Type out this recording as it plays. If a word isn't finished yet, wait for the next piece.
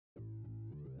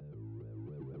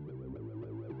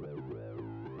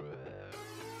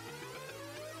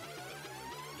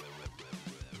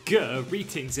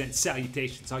Greetings and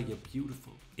salutations, all you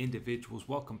beautiful individuals.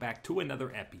 Welcome back to another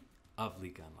epi of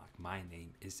League Unlocked. My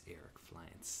name is Eric Flying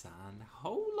San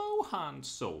Holo Han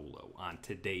Solo on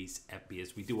today's epi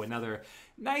as we do another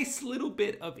nice little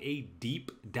bit of a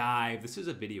deep dive. This is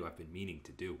a video I've been meaning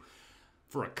to do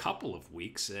for a couple of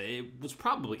weeks. It was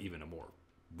probably even a more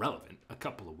relevant a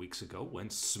couple of weeks ago when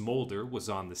Smolder was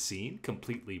on the scene,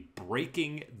 completely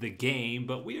breaking the game.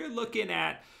 But we are looking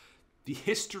at the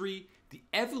history, the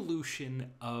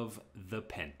evolution of the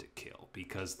Pentakill,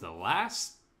 because the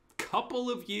last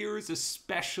couple of years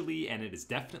especially, and it is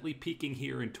definitely peaking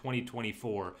here in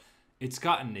 2024, it's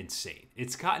gotten insane.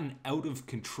 It's gotten out of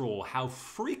control how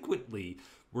frequently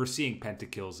we're seeing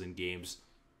Pentakills in games.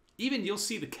 Even you'll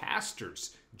see the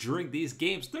casters during these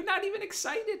games, they're not even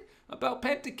excited about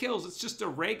Pentakills. It's just a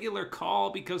regular call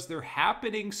because they're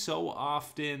happening so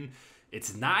often.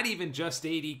 It's not even just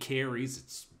AD carries,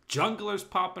 it's junglers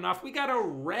popping off. We got a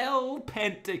Rel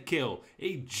Pentakill,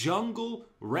 a jungle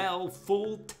Rel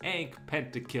full tank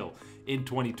Pentakill in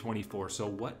 2024. So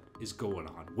what is going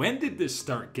on? When did this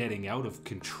start getting out of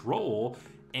control?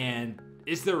 And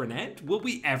is there an end? Will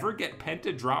we ever get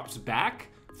Penta drops back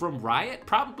from Riot?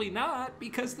 Probably not,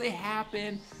 because they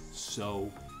happen so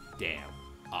damn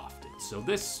often. So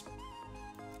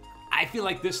I feel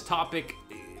like this topic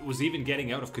was even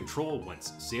getting out of control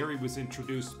once Zeri was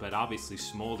introduced, but obviously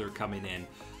Smolder coming in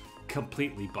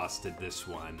completely busted this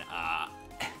one.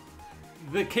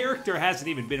 The character hasn't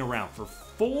even been around for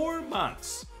 4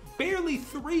 months, barely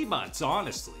 3 months,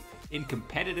 honestly, in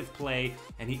competitive play,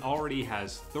 and he already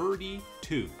has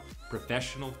 32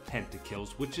 professional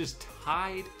Pentakills, which is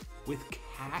tied with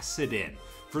Kassadin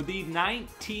for the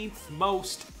 19th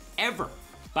most ever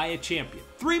by a champion.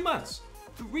 3 months.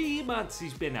 3 months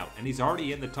he's been out, and he's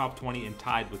already in the top 20 and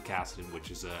tied with Kassadin,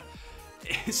 which is a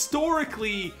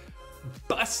historically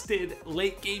busted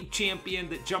late game champion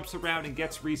that jumps around and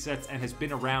gets resets and has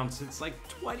been around since like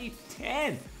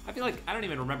 2010. I feel like I don't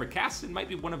even remember. Kassadin might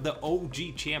be one of the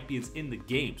OG champions in the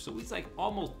game, so he's like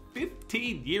almost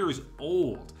 15 years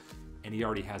old, and he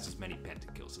already has as many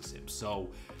Pentakills as him. So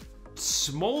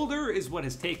Smolder is what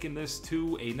has taken this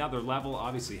to another level.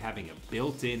 Obviously, having a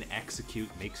built-in execute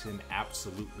makes him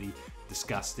absolutely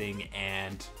disgusting.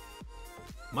 And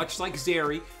much like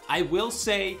Zeri, I will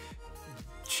say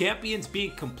champions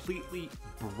being completely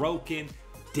broken,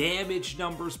 damage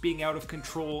numbers being out of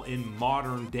control in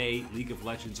modern day League of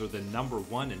Legends are the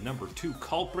 #1 and #2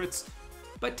 culprits.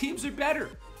 But teams are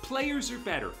better. Players are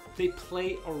better. They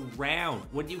play around.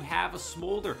 When you have a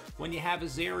Smolder, when you have a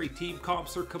Zeri, team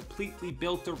comps are completely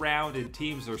built around, and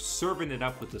teams are serving it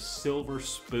up with a silver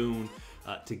spoon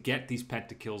to get these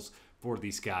Pentakills for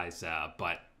these guys.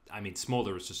 But, I mean,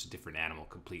 Smolder is just a different animal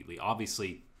completely.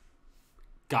 Obviously,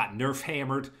 got nerf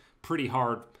hammered pretty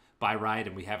hard by Riot,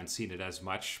 and we haven't seen it as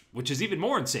much, which is even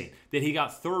more insane that he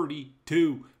got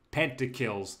 32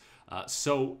 Pentakills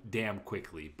so damn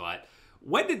quickly. But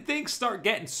when did things start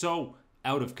getting so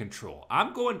out of control?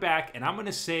 I'm going back, and I'm going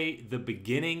to say the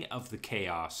beginning of the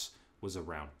chaos was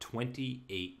around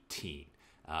 2018,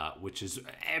 which is,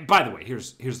 and by the way,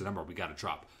 here's the number we got to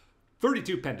drop.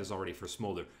 32 pentas already for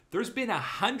Smolder. There's been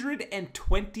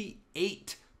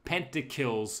 128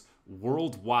 Pentakills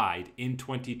worldwide in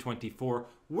 2024.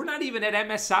 We're not even at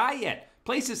MSI yet.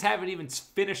 Places haven't even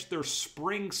finished their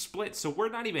spring split, so we're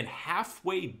not even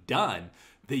halfway done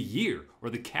the year or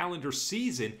the calendar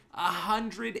season.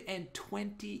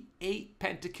 128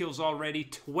 Pentakills already.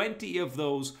 20 of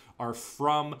those are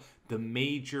from the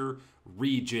major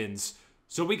regions.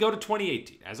 So we go to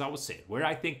 2018, as I was saying, where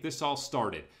I think this all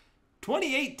started.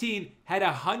 2018 had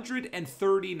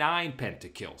 139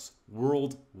 Pentakills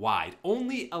worldwide.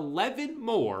 Only 11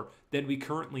 more than we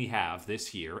currently have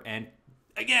this year. And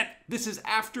again, this is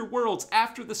after Worlds,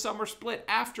 after the summer split,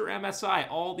 after MSI.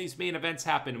 All these main events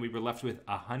happened, and we were left with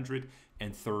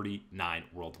 139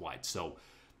 worldwide. So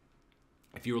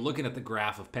if you were looking at the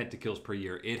graph of Pentakills per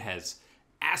year, it has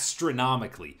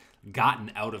astronomically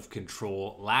gotten out of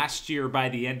control. Last year, by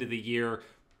the end of the year,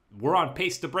 we're on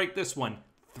pace to break this one.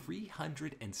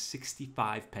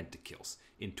 365 Pentakills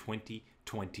in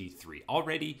 2023.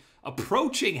 Already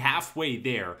approaching halfway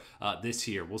there this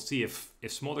year. We'll see if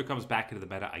Smolder comes back into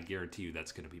the meta. I guarantee you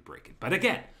that's going to be breaking. But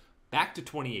again, back to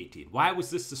 2018. Why was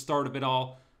this the start of it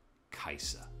all?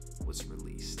 Kai'Sa was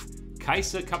released.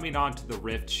 Kai'Sa coming onto the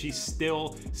Rift. She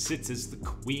still sits as the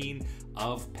queen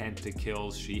of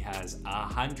Pentakills. She has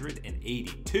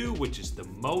 182, which is the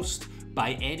most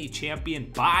by any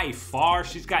champion by far.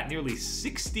 She's got nearly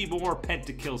 60 more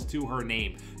Pentakills to her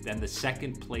name than the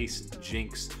second place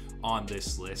Jinx on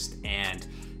this list. And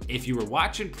if you were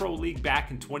watching Pro League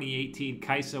back in 2018,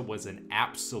 Kai'Sa was an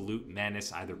absolute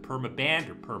menace, either perma-banned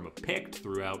or perma-picked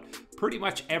throughout pretty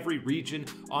much every region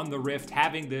on the Rift,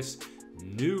 having this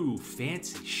new,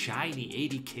 fancy, shiny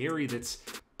AD carry that's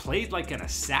played like an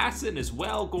assassin as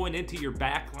well, going into your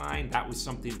backline. That was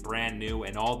something brand new,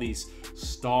 and all these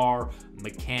star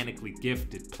mechanically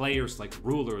gifted players like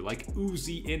Ruler, like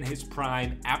Uzi in his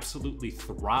prime, absolutely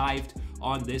thrived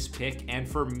on this pick. And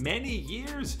for many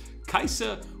years,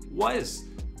 Kai'Sa was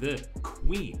the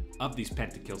queen of these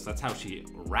pentakills. That's how she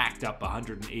racked up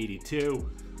 182.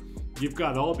 You've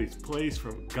got all these plays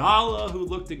from Gala, who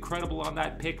looked incredible on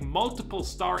that pick. Multiple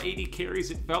star 80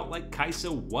 carries. It felt like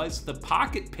Kai'Sa was the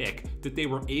pocket pick that they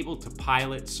were able to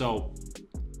pilot. So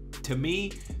to me,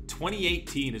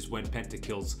 2018 is when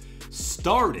Pentakills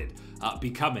started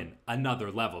becoming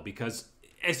another level, because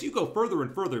as you go further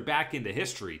and further back into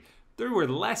history, there were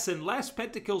less and less.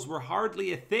 Pentakills were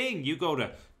hardly a thing. You go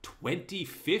to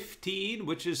 2015,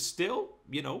 which is still,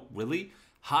 you know, really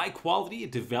high quality,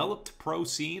 developed pro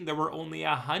scene. There were only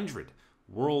 100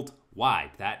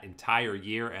 worldwide that entire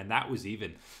year, and that was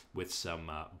even with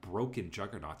some broken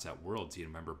juggernauts at Worlds. You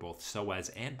remember both Soaz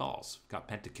and Balls got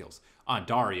pentakills on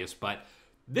Darius. But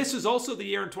this is also the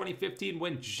year in 2015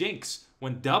 when Jinx,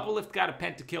 when Doublelift got a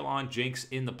pentakill on Jinx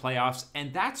in the playoffs,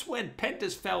 and that's when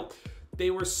pentas felt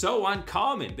they were so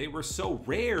uncommon, they were so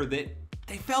rare that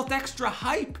they felt extra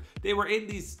hype. They were in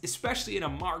these, especially in a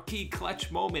marquee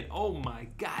clutch moment. Oh my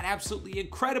God, absolutely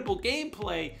incredible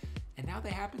gameplay. And now they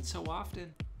happen so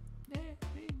often.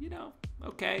 You know,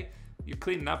 okay. You're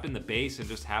cleaning up in the base and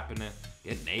just happen to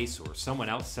get an ace, or someone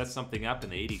else sets something up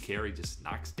and the AD carry just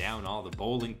knocks down all the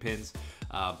bowling pins.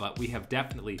 But we have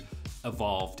definitely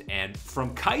evolved. And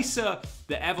from Kai'Sa,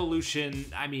 the evolution,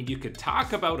 I mean, you could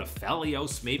talk about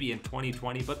Aphelios maybe in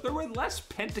 2020, but there were less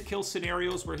pentakill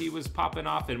scenarios where he was popping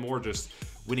off and more just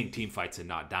winning team fights and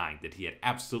not dying, that he had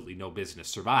absolutely no business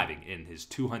surviving in his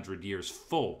 200 years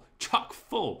full, chock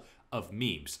full of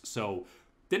memes. So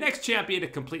the next champion to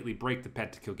completely break the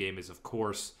pentakill game is, of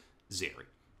course, Zeri.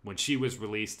 When she was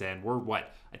released, and we're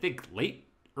what? I think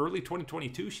early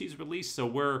 2022 she's released, so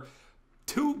we're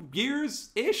 2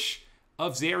 years-ish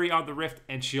of Zeri on the Rift,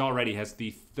 and she already has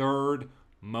the third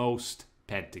most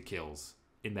pentakills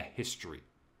in the history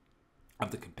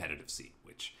of the competitive scene,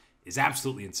 which is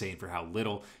absolutely insane for how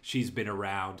little she's been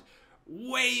around.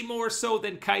 Way more so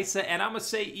than Kai'Sa, and I'm going to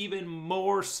say even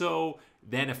more so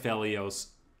than Aphelios.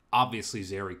 Obviously,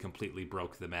 Zeri completely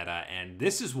broke the meta, and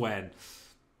this is when,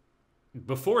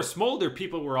 before Smolder,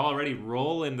 people were already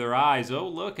rolling their eyes. Oh,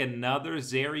 look, another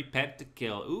Zeri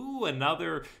pentakill. Ooh,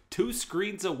 another 2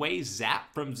 screens away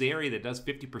zap from Zeri that does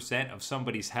 50% of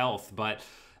somebody's health. But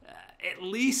at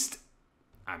least,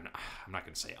 I'm not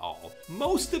going to say all,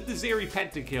 most of the Zeri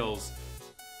pentakills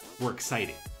were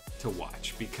exciting to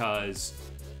watch because,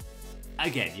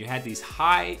 again, you had these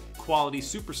high-quality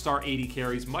superstar 80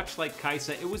 carries, much like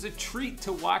Kai'Sa. It was a treat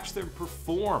to watch them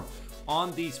perform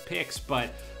on these picks, but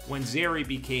when Zeri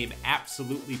became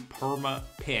absolutely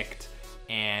perma-picked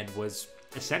and was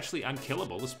essentially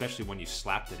unkillable, especially when you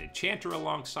slapped an enchanter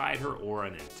alongside her or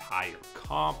an entire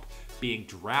comp being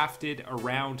drafted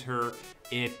around her,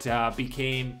 it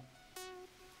became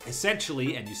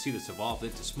essentially, and you see this evolve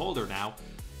into Smolder now,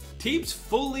 teams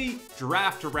fully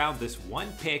draft around this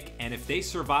one pick, and if they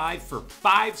survive for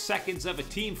 5 seconds of a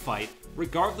team fight,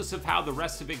 regardless of how the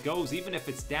rest of it goes, even if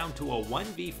it's down to a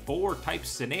 1v4 type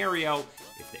scenario,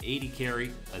 if the AD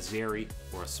carry, a Zeri,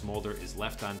 or a Smolder is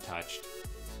left untouched,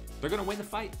 they're going to win the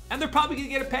fight. And they're probably going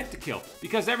to get a pentakill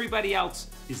because everybody else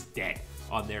is dead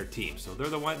on their team. So they're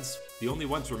the only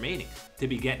ones remaining to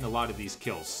be getting a lot of these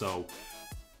kills. So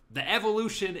the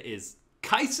evolution is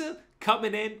Kai'Sa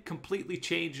coming in, completely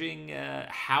changing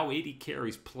how 80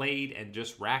 carries played and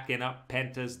just racking up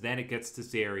pentas. Then it gets to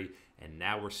Zeri, and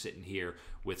now we're sitting here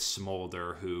with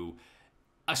Smolder, who,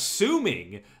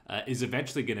 assuming, is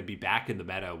eventually going to be back in the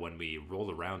meta when we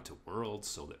roll around to Worlds,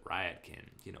 so that Riot can,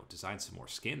 you know, design some more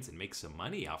skins and make some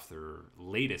money off their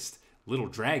latest little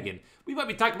dragon. We might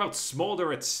be talking about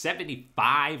Smolder at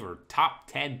 75 or top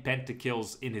 10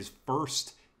 pentakills in his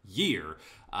first year.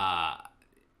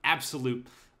 Absolute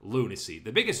lunacy.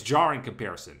 The biggest jarring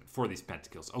comparison for these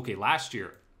pentakills. Okay, last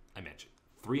year, I mentioned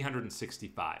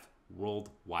 365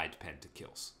 worldwide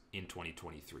pentakills in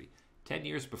 2023. 10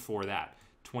 years before that,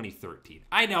 2013.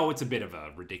 I know it's a bit of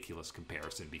a ridiculous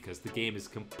comparison because the game is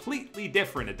completely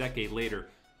different a decade later.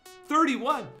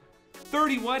 31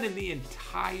 in the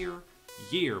entire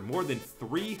year. More than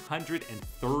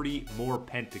 330 more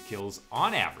pentakills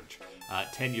on average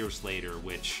 10 years later,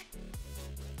 which,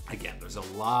 again, there's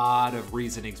a lot of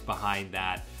reasonings behind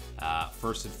that.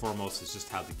 First and foremost is just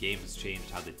how the game has changed,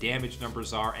 how the damage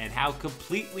numbers are, and how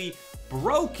completely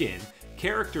broken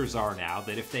characters are now,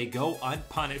 that if they go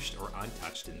unpunished or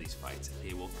untouched in these fights,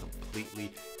 they will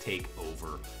completely take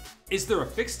over. Is there a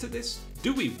fix to this?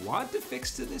 Do we want a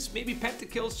fix to this? Maybe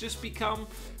Pentakills just become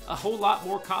a whole lot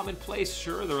more commonplace.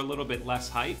 Sure, they're a little bit less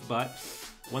hype, but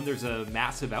when there's a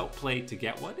massive outplay to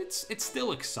get one, it's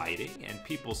still exciting, and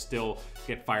people still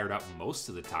get fired up most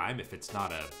of the time if it's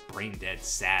not a brain-dead,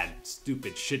 sad,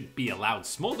 stupid, shouldn't be allowed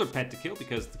smolder pentakill,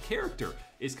 because the character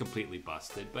is completely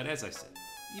busted. But as I said,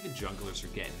 even junglers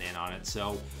are getting in on it,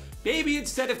 so maybe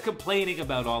instead of complaining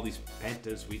about all these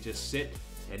pentas, we just sit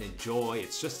and enjoy.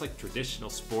 It's just like traditional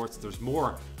sports. There's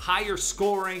more higher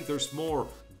scoring, there's more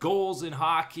goals in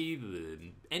hockey.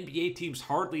 The NBA teams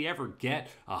hardly ever get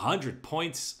 100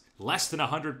 points, less than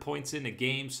 100 points in a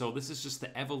game. So this is just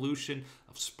the evolution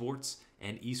of sports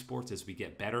and esports as we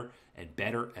get better and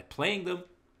better at playing them.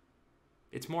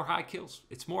 It's more high kills,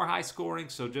 it's more high scoring.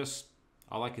 So just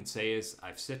all I can say is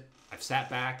I've sat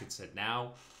back and said,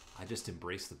 now I just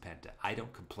embrace the penta. I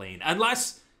don't complain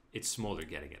unless it's Smolder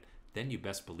getting it. Then you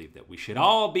best believe that we should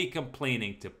all be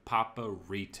complaining to Papa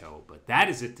Rito. But that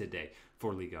is it today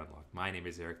for League Unlocked. My name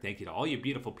is Eric. Thank you to all you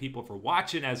beautiful people for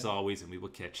watching as always, and we will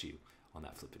catch you on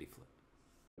that flippity flip.